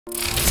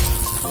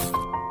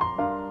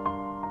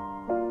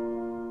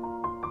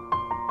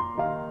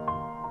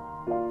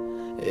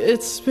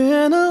It's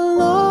been a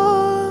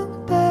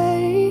long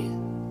day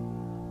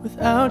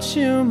without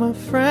you, my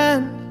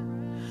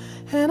friend,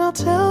 and I'll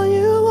tell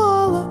you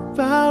all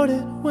about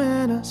it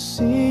when I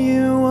see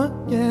you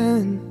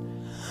again.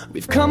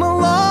 We've come a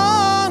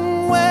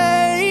long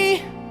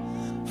way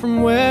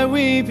from where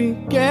we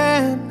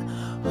began.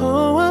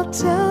 Oh, I'll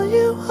tell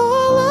you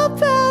all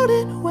about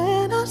it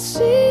when I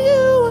see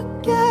you again.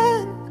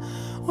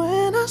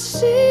 When I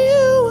see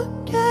you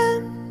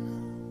again.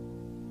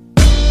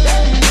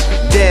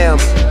 Damn,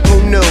 who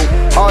knew?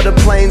 All the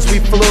planes we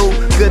flew,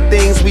 good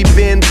things we've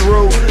been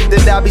through,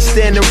 that I'll be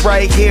standing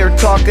right here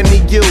talking to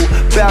you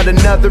about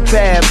another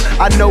path.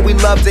 I know we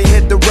love to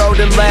hit the road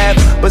and laugh,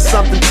 but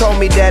something told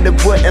me that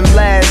it wouldn't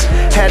last.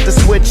 Had to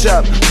switch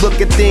up, look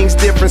at things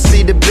different,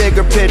 see the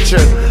bigger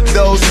picture.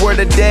 Those were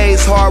the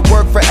days, hard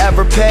work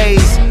forever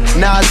pays.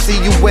 Now I see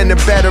you in a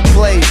better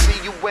place.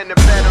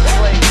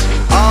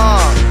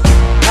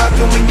 How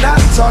can we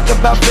not talk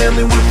about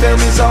family when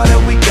family's all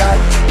that we got?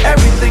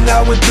 Everything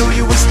I went through,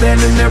 you were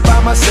standing there by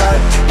my side,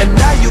 and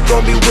now you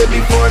gon' be with me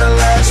for the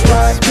last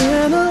ride. It's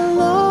been a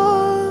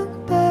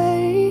long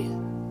day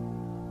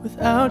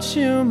without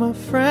you, my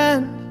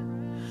friend,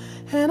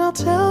 and I'll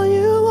tell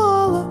you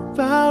all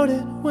about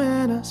it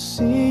when I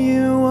see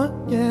you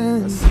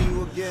again.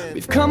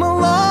 We've come a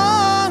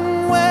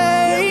long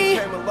way,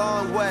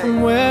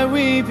 from where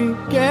we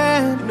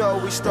began. You know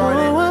we started.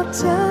 Oh, I'll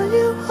tell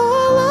you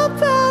all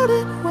about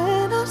it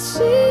when I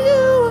see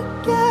you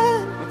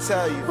again. I'll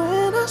tell you.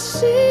 When I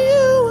see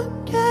you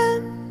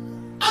again.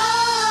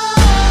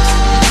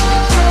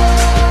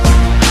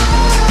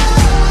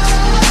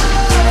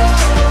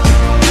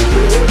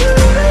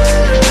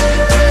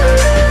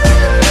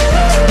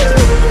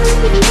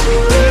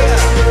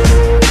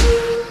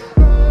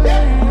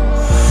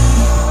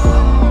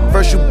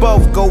 First you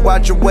both go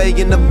out your way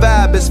and the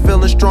vibe is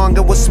feeling strong,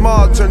 and what's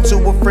small turn to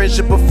a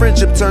friendship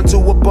turn to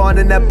a bond,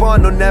 and that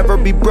bond will never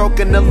be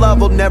broken, the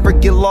love will never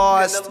get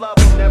lost.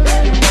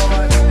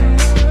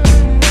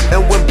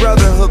 And when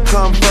brotherhood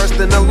come first,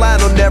 then the line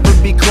will never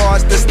be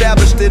crossed.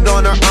 Established it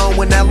on our own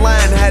when that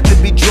line had to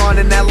be drawn,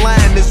 and that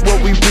line is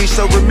what we reach,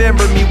 so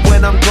remember me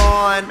when I'm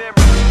gone.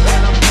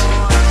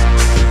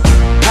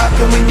 How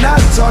can we not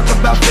talk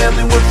about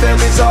family when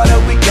family's all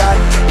that we got?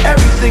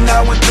 Everything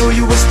I went through,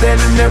 you were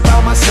standing there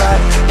by my side,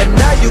 and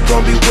now you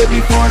gon' be with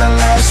me for the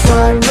last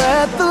ride.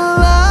 Let the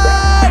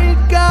light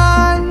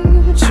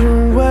guide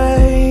your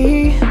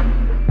way,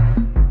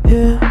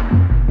 yeah.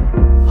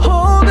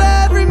 Hold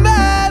every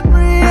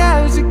memory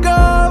as you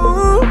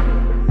go,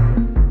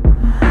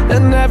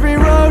 and every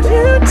road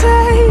you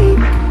take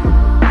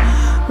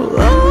will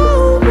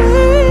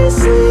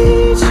always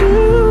lead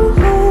you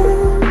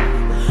home.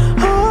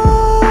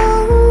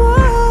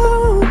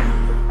 Oh,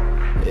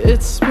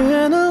 it's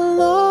been a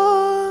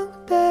long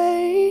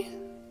day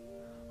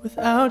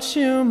without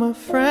you, my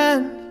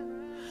friend,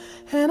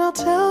 and I'll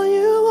tell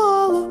you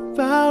all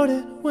about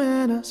it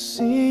when I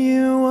see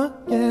you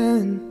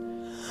again.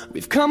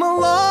 We've come a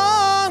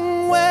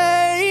long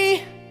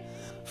way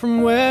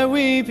from where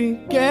we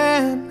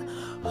began.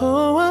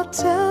 Oh, I'll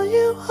tell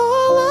you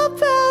all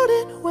about it